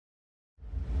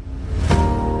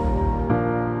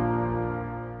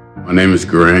My name is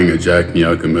Garang,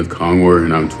 Kongwar,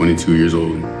 and I'm 22 years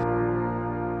old.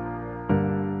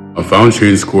 I found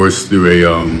Train's course through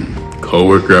a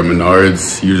co-worker at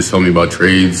Menards. He was just telling me about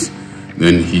trades.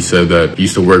 Then he said that he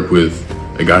used to work with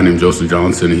a guy named Joseph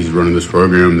Johnson, and he's running this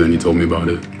program. Then he told me about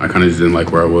it. I kind of just didn't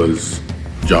like where I was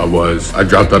job-wise. I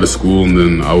dropped out of school, and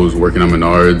then I was working at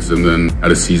Menards, and then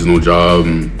had a seasonal job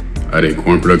at a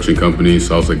corn production company.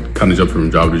 So I was like kind of jumping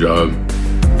from job to job.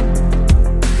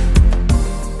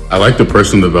 I like the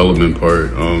personal development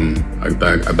part.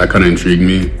 That kind of intrigued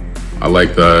me. I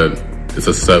like that it's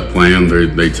a set plan.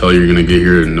 They tell you you're gonna get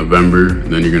here in November,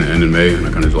 and then you're gonna end in May, and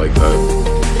I kind of like that.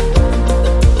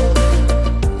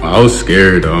 I was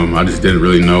scared. I just didn't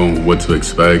really know what to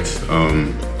expect.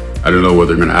 I didn't know what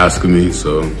they're gonna ask of me,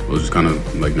 so it was just kind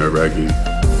of like nerve-wracking.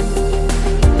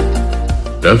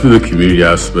 Definitely the community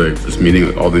aspect, just meeting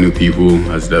like all the new people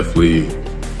has definitely,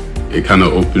 it kind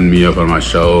of opened me up on my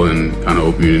shell and kind of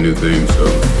opened me to new things. So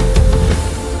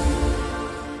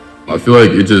I feel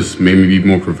like it just made me be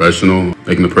more professional.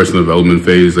 Like in the personal development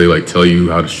phase, they like tell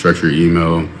you how to structure your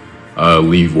email,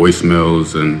 leave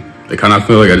voicemails, and I kind of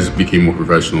feel like I just became more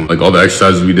professional. Like all the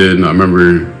exercises we did, I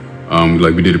remember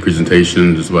like we did a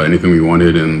presentation just about anything we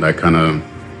wanted, and that kind of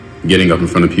getting up in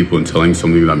front of people and telling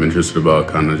something that I'm interested about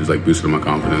kind of just like boosted my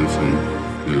confidence. And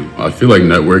you know, I feel like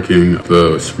networking,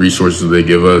 the resources they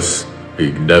give us,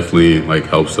 it definitely like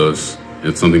helps us.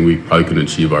 It's something we probably couldn't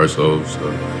achieve ourselves.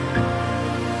 So.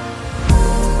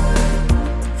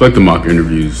 I feel like the mock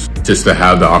interviews, just to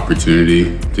have the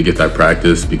opportunity to get that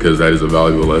practice, because that is a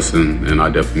valuable lesson, and I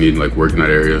definitely need like work in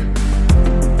that area.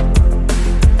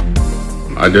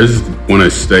 I just want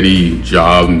a steady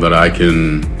job that I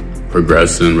can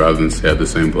progress in rather than stay at the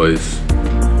same place.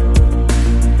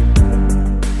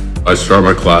 I start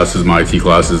my classes, my IT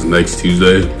classes next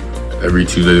Tuesday. Every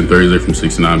Tuesday and Thursday from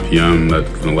 6 to 9 p.m. That's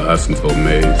gonna last until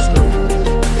May. So.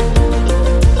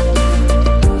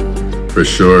 For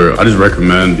sure, I just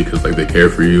recommend, because like they care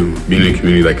for you. Being in a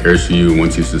community that cares for you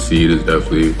once you succeed is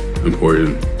definitely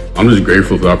important. I'm just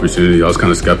grateful for the opportunity. I was kind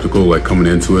of skeptical, like coming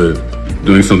into it.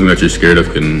 Doing something that you're scared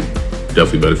of can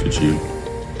definitely benefit you.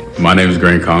 My name is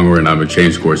Garang, and I'm a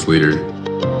change course leader.